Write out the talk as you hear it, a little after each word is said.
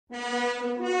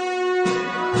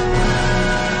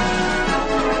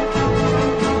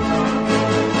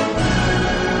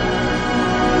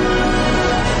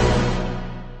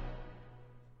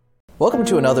Welcome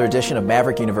to another edition of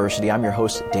Maverick University. I'm your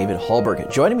host, David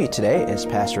Hallberg. Joining me today is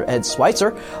Pastor Ed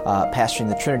Schweitzer, pastoring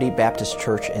the Trinity Baptist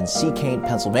Church in Seacane,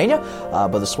 Pennsylvania.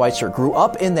 Brother Schweitzer grew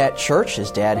up in that church. His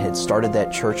dad had started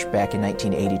that church back in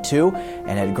 1982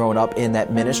 and had grown up in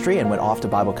that ministry and went off to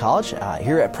Bible college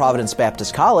here at Providence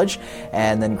Baptist College,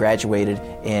 and then graduated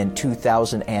in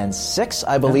 2006,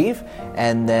 I believe,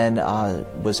 and then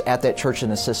was at that church an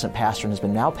assistant pastor and has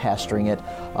been now pastoring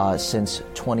it since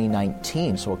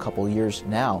 2019, so a couple years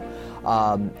now.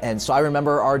 And so I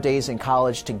remember our days in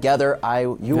college together.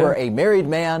 You were a married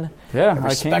man, a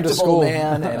respectable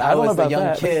man, and I was the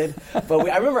young kid. But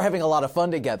I remember having a lot of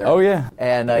fun together. Oh, yeah.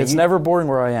 And it's never boring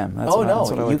where I am.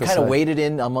 You kind of waded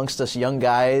in amongst us young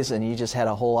guys, and you just had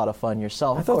a whole lot of fun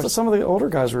yourself. I thought that some of the older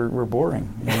guys were boring.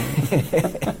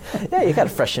 Yeah, you got to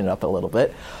freshen it up a little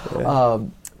bit. Yeah.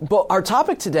 But our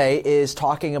topic today is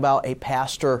talking about a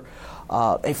pastor,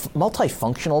 a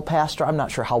multifunctional pastor. I'm not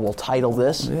sure how we'll title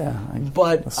this. Yeah,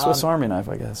 but a Swiss Army knife,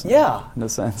 I guess. Yeah, in a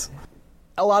sense.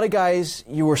 A lot of guys,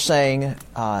 you were saying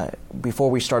before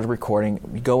we started recording,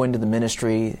 we go into the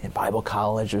ministry in Bible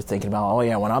college, you're thinking about,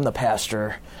 when I'm the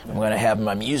pastor, I'm going to have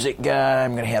my music guy,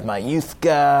 I'm going to have my youth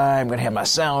guy, I'm going to have my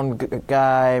sound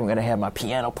guy, I'm going to have my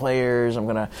piano players, I'm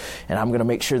going to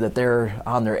make sure that they're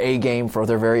on their A game for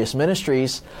their various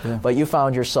ministries. Yeah. But you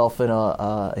found yourself in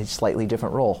a slightly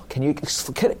different role. Can you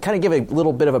kind of give a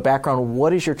little bit of a background?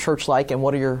 What is your church like, and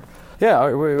what are your...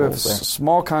 Yeah, we have a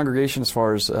small congregation as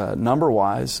far as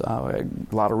number-wise. A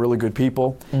lot of really good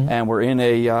people, and we're in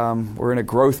a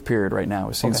growth period right now.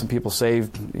 We've seen some people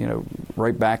saved,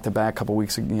 right back to back. A couple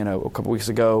weeks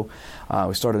ago,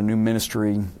 we started a new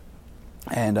ministry,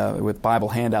 and with Bible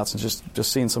handouts and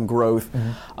just seeing some growth.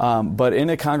 But in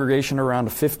a congregation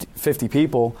around 50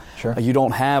 people, you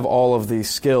don't have all of the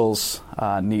skills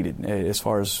needed as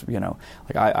far as,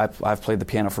 I've played the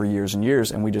piano for years and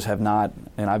years, and we just have not,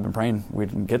 and I've been praying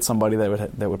we'd get somebody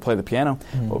that would play the piano,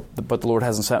 but the Lord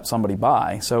hasn't set somebody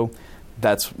by. So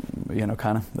that's,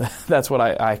 that's what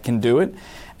I can do it.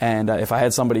 And if I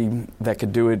had somebody that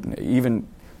could do it, even...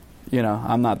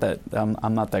 I'm not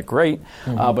that great,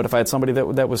 but if I had somebody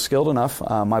that was skilled enough,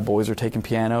 my boys are taking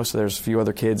piano, so there's a few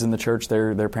other kids in the church.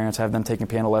 Their parents have them taking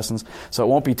piano lessons, so it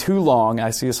won't be too long. I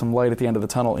see some light at the end of the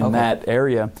tunnel in that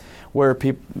area where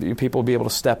people will be able to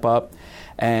step up.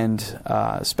 And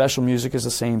special music is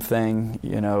the same thing.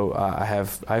 I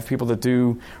have people that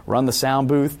do run the sound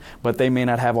booth, but they may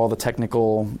not have all the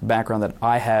technical background that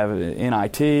I have in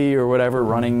IT or whatever,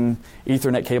 running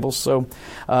Ethernet cables. So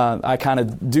I kind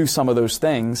of do some of those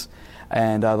things.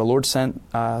 And the Lord sent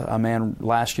a man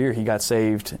last year. He got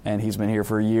saved, and he's been here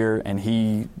for a year, and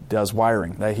he does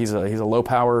wiring. He's a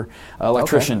low-power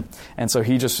electrician. And so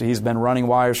he's been running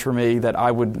wires for me that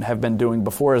I would have been doing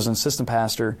before as an assistant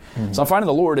pastor. So I'm finding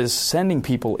the Lord is sending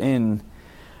people in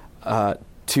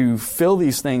to fill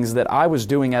these things that I was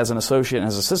doing as an associate and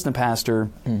as assistant pastor.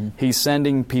 He's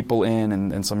sending people in,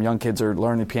 and some young kids are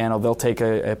learning the piano. They'll take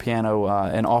a piano,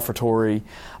 an offertory,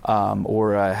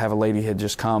 or have a lady had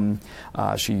just come.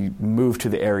 She moved to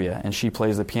the area, and she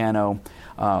plays the piano,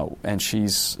 and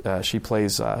she's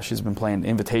been playing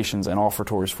invitations and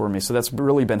offertories for me. So that's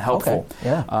really been helpful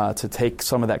to take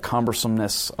some of that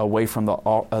cumbersomeness away from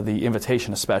the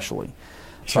invitation especially.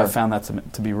 So I found that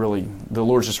to be really, the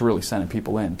Lord's just really sending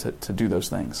people in to do those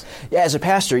things. Yeah, as a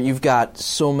pastor, you've got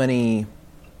so many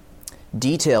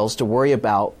details to worry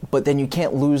about, but then you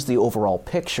can't lose the overall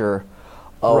picture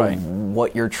of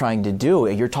what you're trying to do.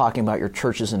 You're talking about your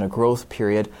church is in a growth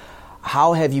period.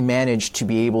 How have you managed to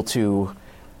be able to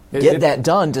get that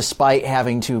done despite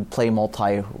having to play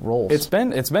multi-roles?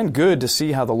 It's been good to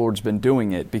see how the Lord's been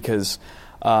doing it because,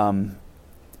 for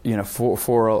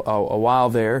a while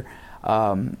there,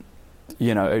 as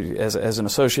an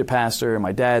associate pastor,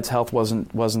 my dad's health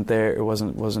wasn't there. It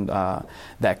wasn't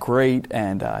that great,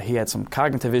 and he had some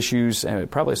cognitive issues,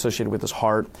 probably associated with his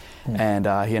heart, and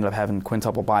he ended up having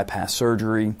quintuple bypass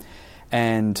surgery.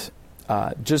 And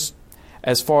just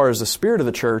as far as the spirit of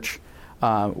the church,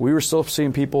 we were still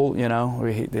seeing people.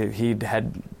 He'd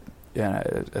had.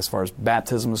 As far as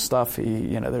baptism and stuff,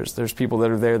 there's people that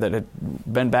are there that had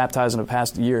been baptized in the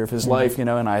past year of his life, and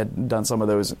I had done some of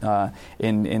those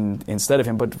instead of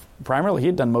him. But primarily, he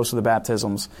had done most of the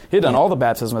baptisms. He had done all the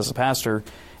baptism as a pastor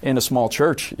in a small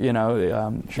church. He's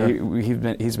been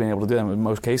able to do them in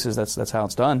most cases. That's how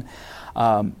it's done.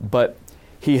 But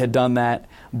he had done that.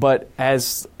 But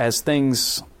as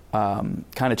things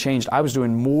kind of changed, I was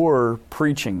doing more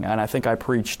preaching, and I think I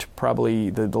preached probably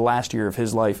the last year of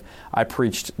his life. I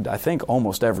preached, I think,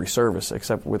 almost every service,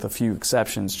 except with a few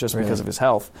exceptions, just because of his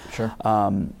health. Sure.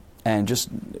 and just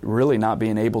really not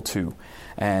being able to.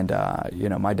 And,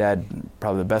 my dad,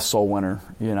 probably the best soul winner,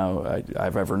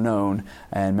 I've ever known,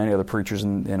 and many other preachers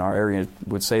in our area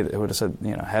would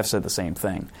have said the same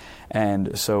thing.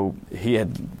 And so he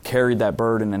had carried that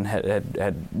burden and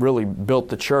had really built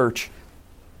the church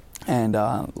and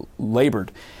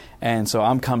labored. And so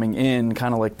I'm coming in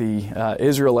kind of like the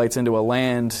Israelites into a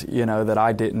land, that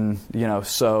I didn't,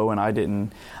 sow, and I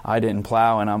didn't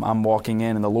plow, and I'm walking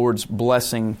in, and the Lord's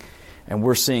blessing, and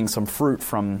we're seeing some fruit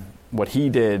from what He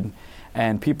did,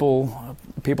 and people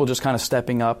just kind of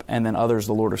stepping up, and then others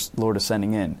the Lord is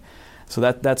sending in. So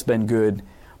that's been good.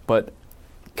 But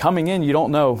coming in, you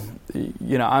don't know.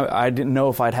 I didn't know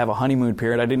if I'd have a honeymoon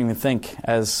period. I didn't even think,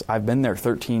 as I've been there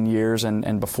 13 years,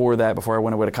 and before that, before I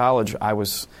went away to college, I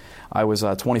was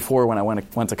 24 when I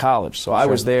went to college. So I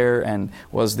was there and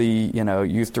was the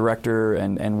youth director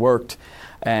and worked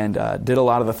and did a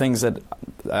lot of the things that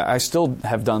I still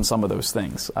have done some of those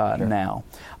things now,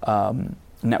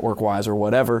 network-wise or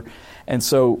whatever. And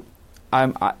so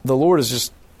the Lord is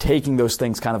just taking those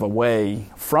things kind of away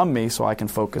from me so I can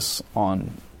focus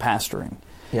on pastoring.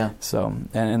 Yeah. So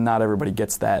and not everybody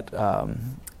gets that.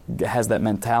 Has that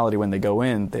mentality when they go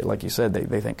in. Like you said,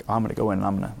 they think, I'm going to go in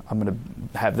and I'm going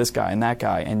to have this guy and that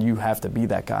guy, and you have to be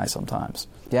that guy sometimes.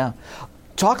 Yeah.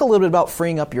 Talk a little bit about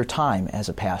freeing up your time as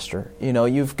a pastor.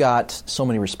 You've got so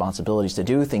many responsibilities to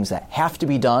do, things that have to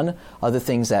be done, other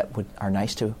things that are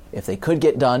nice to, if they could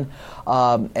get done,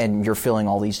 and you're filling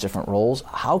all these different roles.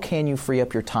 How can you free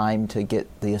up your time to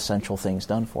get the essential things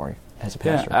done for you as a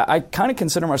pastor? Yeah, I kind of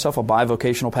consider myself a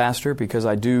bivocational pastor because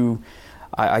I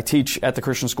teach at the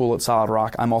Christian school at Solid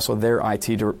Rock. I'm also their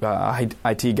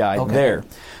IT guy there.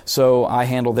 So I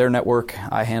handle their network,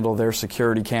 I handle their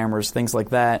security cameras, things like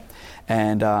that.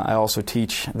 And I also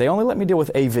teach, they only let me deal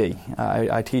with AV.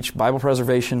 I teach Bible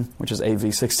preservation, which is AV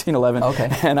 1611.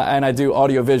 And I do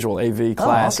audiovisual AV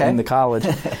class in the college.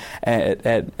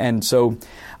 And so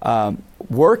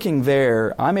working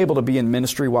there, I'm able to be in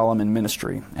ministry while I'm in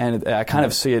ministry. And I kind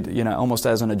of see it, almost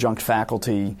as an adjunct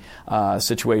faculty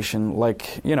situation,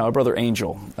 like, a Brother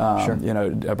Angel,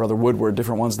 a Brother Woodward,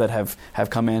 different ones that have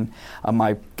come in.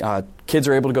 My kids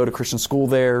are able to go to Christian school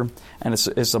there, and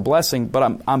it's a blessing, but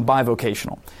I'm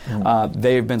bivocational.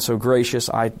 They've been so gracious.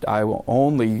 I will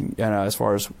only, as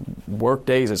far as work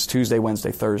days, it's Tuesday,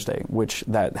 Wednesday, Thursday, which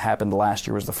that happened last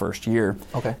year was the first year.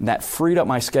 And that freed up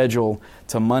my schedule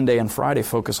to Monday and Friday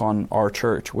focus on our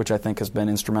church, which I think has been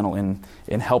instrumental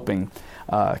in helping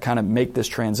kind of make this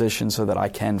transition so that I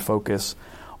can focus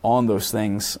on those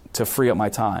things to free up my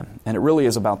time. And it really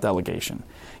is about delegation,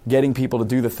 getting people to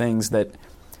do the things that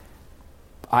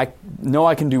I know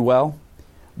I can do well,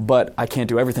 but I can't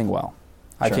do everything well.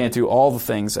 I can't do all the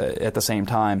things at the same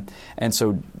time. And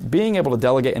so being able to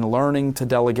delegate and learning to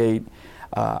delegate,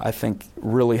 I think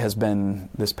really has been,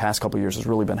 this past couple of years, has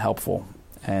really been helpful.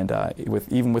 And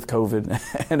even with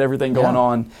COVID and everything going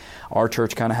on, our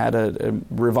church kind of had a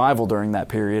revival during that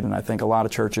period. And I think a lot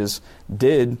of churches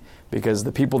did, because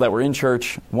the people that were in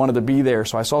church wanted to be there.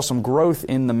 So I saw some growth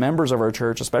in the members of our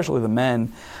church, especially the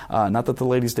men. Not that the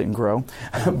ladies didn't grow,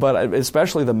 but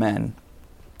especially the men.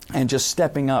 And just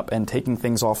stepping up and taking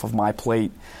things off of my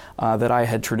plate that I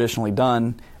had traditionally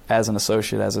done as an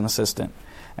associate, as an assistant.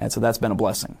 And so that's been a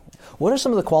blessing. What are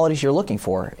some of the qualities you're looking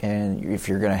for? And if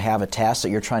you're going to have a task that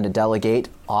you're trying to delegate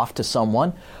off to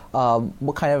someone,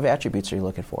 what kind of attributes are you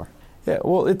looking for? Yeah,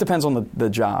 well, it depends on the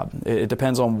job. It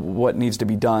depends on what needs to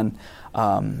be done.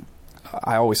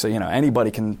 I always say,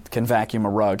 anybody can vacuum a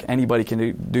rug. Anybody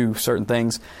can do certain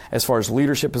things. As far as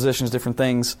leadership positions, different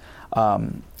things,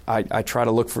 I try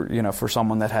to look for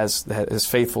someone that is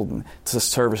faithful to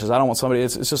services. I don't want somebody.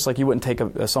 It's just like you wouldn't take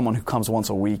someone who comes once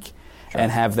a week and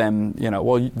have them,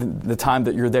 the time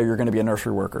that you're there, you're going to be a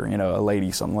nursery worker, a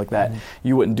lady, something like that.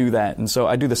 You wouldn't do that. And so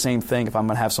I do the same thing if I'm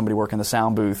going to have somebody work in the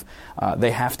sound booth.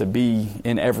 They have to be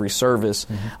in every service.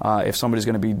 If somebody's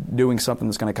going to be doing something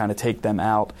that's going to kind of take them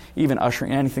out, even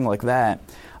ushering, anything like that,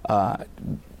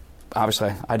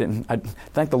 obviously, I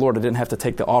thank the Lord I didn't have to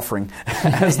take the offering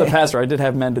as the pastor. I did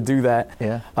have men to do that.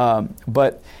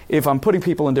 But if I'm putting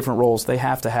people in different roles, they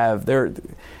have to have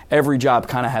every job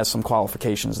kind of has some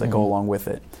qualifications that go along with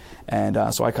it.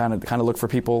 And so I kind of look for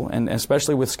people, and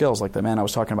especially with skills like the man I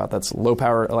was talking about, that's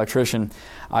low-power electrician.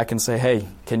 I can say, hey,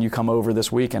 can you come over this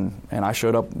week? And I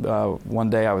showed up one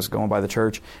day. I was going by the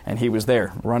church, and he was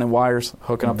there, running wires,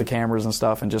 hooking up the cameras and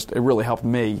stuff, and just it really helped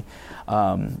me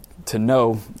to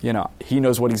know, he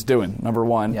knows what he's doing, number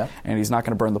one, and he's not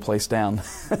going to burn the place down,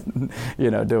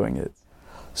 doing it.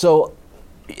 So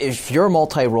if you're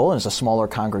multi-role and it's a smaller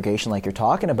congregation like you're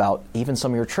talking about, even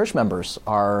some of your church members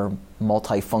are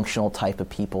multifunctional type of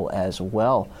people as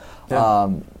well.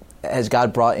 Yeah. Has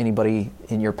God brought anybody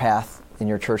in your path in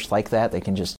your church like that? They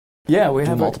can just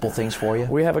do multiple things for you?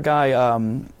 We have a guy,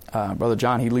 Brother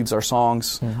John, he leads our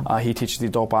songs. Mm-hmm. He teaches the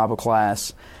adult Bible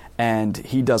class, and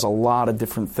he does a lot of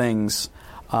different things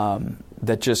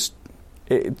that just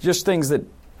things that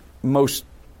most,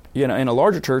 in a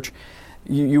larger church,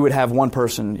 you would have one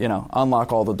person,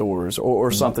 unlock all the doors or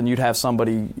mm-hmm. something. You'd have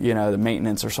somebody, the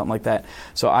maintenance or something like that.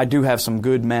 So I do have some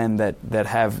good men that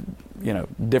have,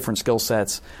 different skill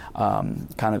sets.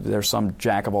 There's some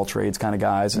jack of all trades kind of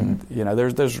guys, and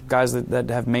there's guys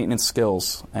that have maintenance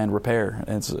skills and repair.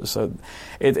 And so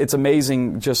it's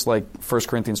amazing, just like 1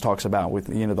 Corinthians talks about with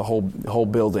the whole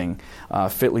building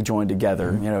fitly joined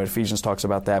together. Mm-hmm. Ephesians talks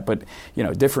about that. But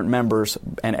different members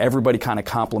and everybody kind of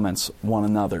complements one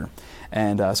another.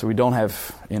 And so we don't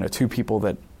have two people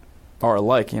that are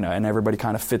alike, and everybody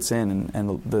kind of fits in,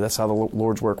 and that's how the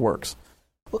Lord's work works.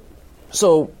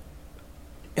 So,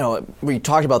 we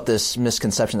talked about this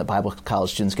misconception that Bible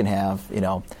college students can have,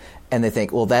 and they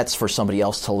think, well, that's for somebody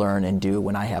else to learn and do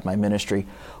when I have my ministry.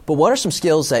 But what are some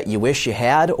skills that you wish you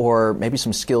had, or maybe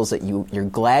some skills that you're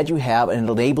glad you have, and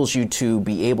it enables you to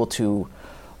be able to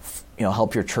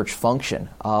help your church function?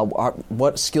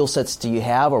 What skill sets do you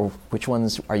have, or which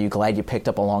ones are you glad you picked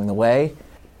up along the way?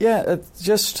 Yeah,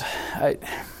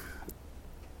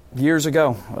 years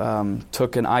ago,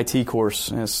 took an IT course,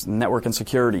 it's network and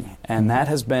security, and that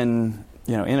has been,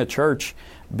 in a church,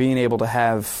 being able to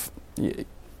have,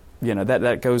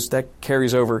 that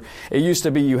carries over. It used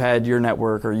to be you had your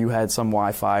network, or you had some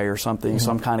Wi-Fi or something, mm-hmm.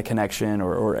 some kind of connection,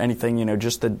 or anything,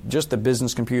 just the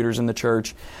business computers in the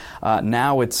church.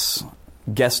 Now it's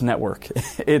guest network,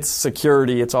 it's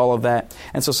security, it's all of that,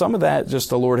 and so some of that, just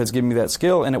the Lord has given me that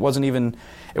skill, and it wasn't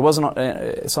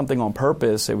something on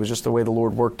purpose. It was just the way the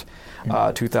Lord worked.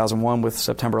 2001 with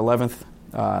September 11th.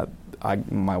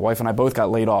 My wife and I both got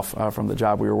laid off from the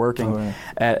job we were working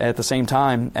at the same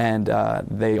time, and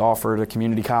they offered a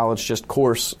community college just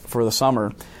course for the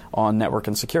summer on network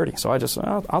and security. So I just,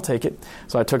 I'll take it.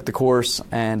 So I took the course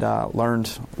and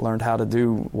learned how to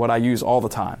do what I use all the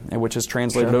time, and which is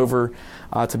translated over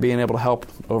to being able to help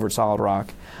over at Solid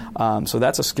Rock. So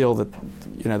that's a skill that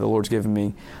the Lord's given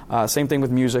me. Same thing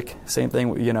with music. Same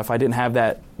thing. If I didn't have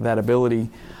that ability,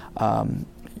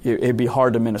 it'd be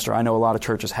hard to minister. I know a lot of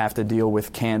churches have to deal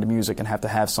with canned music and have to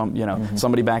have some, mm-hmm.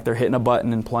 somebody back there hitting a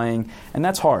button and playing, and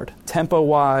that's hard.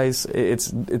 Tempo-wise,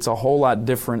 it's a whole lot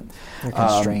different. You're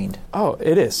constrained.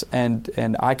 It is, and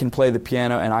I can play the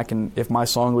piano, and I can, if my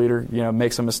song leader,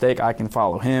 makes a mistake, I can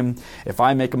follow him. If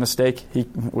I make a mistake,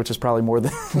 which is probably more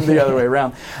than the other way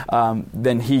around,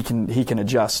 then he can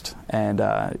adjust and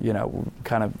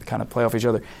kind of play off each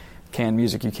other. Canned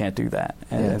music, you can't do that,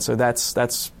 and so that's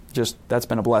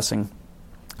been a blessing.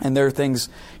 And there are things,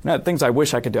 things I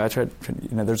wish I could do. I tried,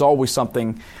 there's always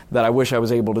something that I wish I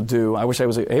was able to do. I wish I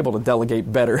was able to delegate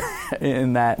better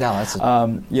in that. No, that's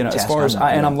as far as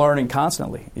and I'm learning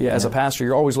constantly. As a pastor,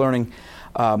 you're always learning.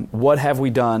 What have we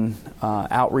done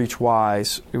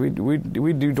outreach-wise? We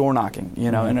do door knocking,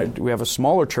 mm-hmm. and we have a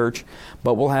smaller church,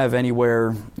 but we'll have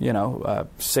anywhere,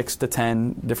 6 to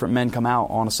 10 different men come out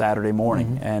on a Saturday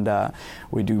morning, mm-hmm. and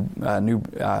we do a new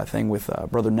thing with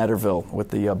Brother Netterville with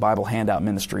the Bible handout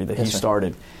ministry that he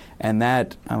started. And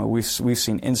that, we've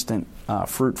seen instant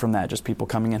fruit from that, just people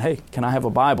coming in, hey, can I have a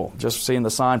Bible? Just seeing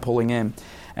the sign pulling in.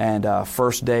 And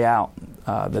first day out,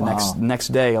 next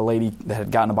day, a lady that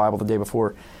had gotten a Bible the day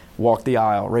before walked the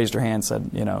aisle, raised her hand,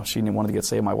 said, she wanted to get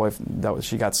saved. My wife,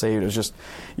 she got saved. It was just,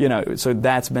 so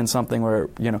that's been something where,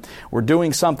 we're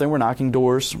doing something. We're knocking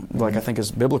doors, like I think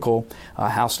is biblical,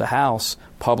 house to house.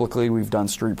 Publicly, we've done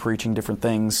street preaching, different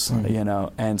things,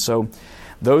 and so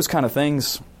those kind of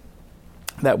things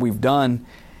that we've done,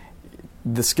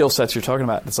 the skill sets you're talking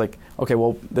about, it's like, okay,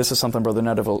 well, this is something Brother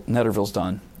Netterville's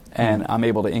done. And I'm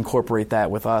able to incorporate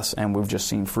that with us, and we've just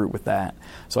seen fruit with that.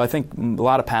 So I think a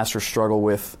lot of pastors struggle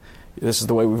with, this is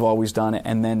the way we've always done it,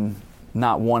 and then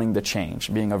not wanting to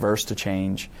change, being averse to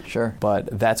change. Sure.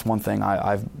 But that's one thing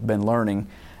I've been learning,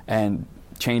 and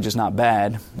change is not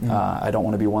bad. I don't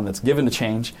want to be one that's given to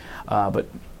change, but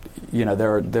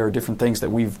there are different things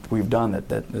that we've done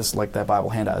that is like that Bible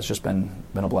handout has just been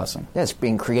a blessing. Yeah, it's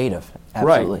being creative.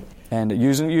 Absolutely. Right. and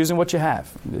using what you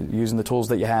have, using the tools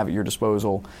that you have at your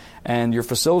disposal, and your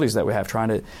facilities that we have.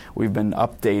 We've been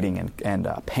updating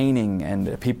and painting,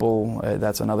 and people.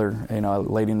 That's another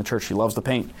lady in the church. She loves to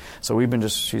paint, so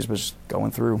she's just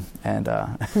going through and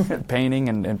painting,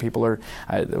 and people are.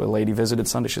 A lady visited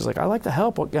Sunday. She's like, I like to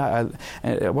help. What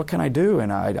can I do?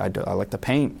 And I like to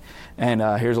paint. And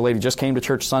here's a lady just came to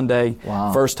church Sunday.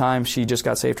 Wow. First time she just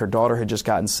got saved. Her daughter had just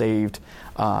gotten saved.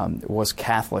 Was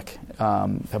Catholic,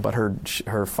 but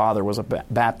her father was a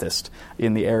Baptist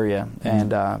in the area,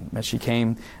 and she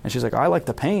came and she's like, I like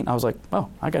to paint. I was like, oh,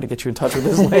 I got to get you in touch with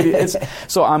this lady.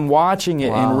 So I'm watching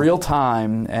it in real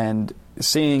time and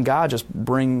seeing God just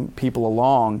bring people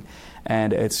along,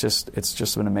 and it's just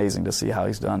been amazing to see how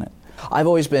He's done it. I've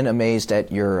always been amazed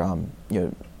at your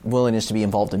willingness to be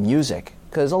involved in music.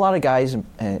 Because a lot of guys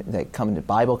that come to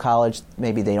Bible college,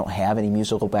 maybe they don't have any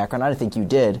musical background. I don't think you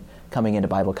did coming into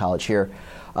Bible college here,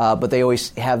 but they always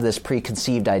have this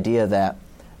preconceived idea that,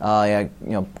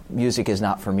 music is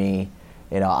not for me.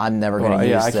 I'm never going to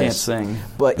use this. I can't sing.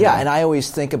 But and I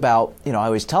always think about, I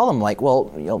always tell them like,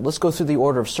 well, let's go through the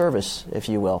order of service, if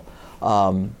you will.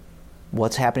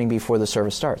 What's happening before the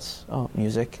service starts? Oh,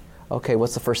 music. Okay,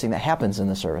 what's the first thing that happens in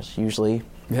the service? Usually,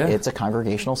 it's a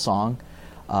congregational song.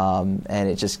 And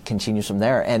it just continues from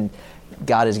there. And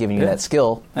God has given you that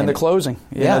skill. And the closing.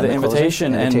 The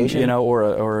invitation, closing, and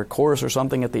or a chorus or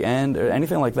something at the end, or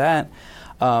anything like that.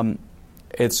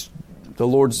 It's the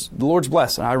Lord's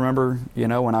blessed. And I remember,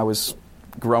 when I was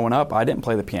growing up, I didn't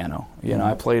play the piano.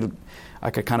 I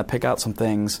could kind of pick out some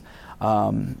things.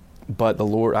 But the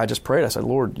Lord, I just prayed. I said,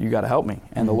 Lord, you got to help me.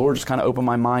 And the Lord just kind of opened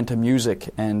my mind to music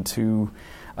and to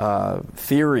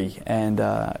theory. And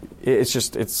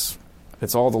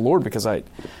it's all the Lord, because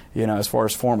as far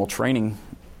as formal training,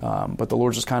 but the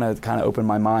Lord just kind of opened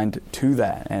my mind to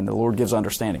that, and the Lord gives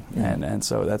understanding, and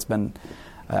so that's been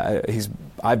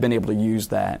I've been able to use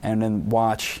that, and then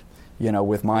watch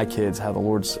with my kids how the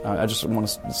Lord's. I just want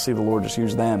to see the Lord just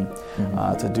use them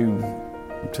to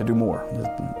do more than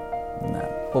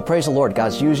that. Well, praise the Lord.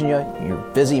 God's using you. You're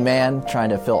a busy man trying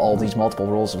to fill all these multiple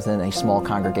roles within a small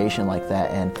congregation like that,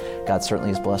 and God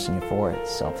certainly is blessing you for it.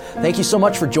 So thank you so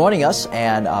much for joining us,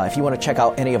 and if you want to check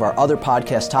out any of our other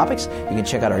podcast topics, you can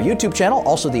check out our YouTube channel,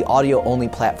 also the audio-only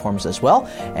platforms as well,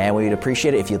 and we'd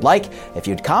appreciate it if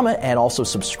you'd comment, and also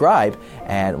subscribe,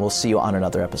 and we'll see you on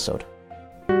another episode.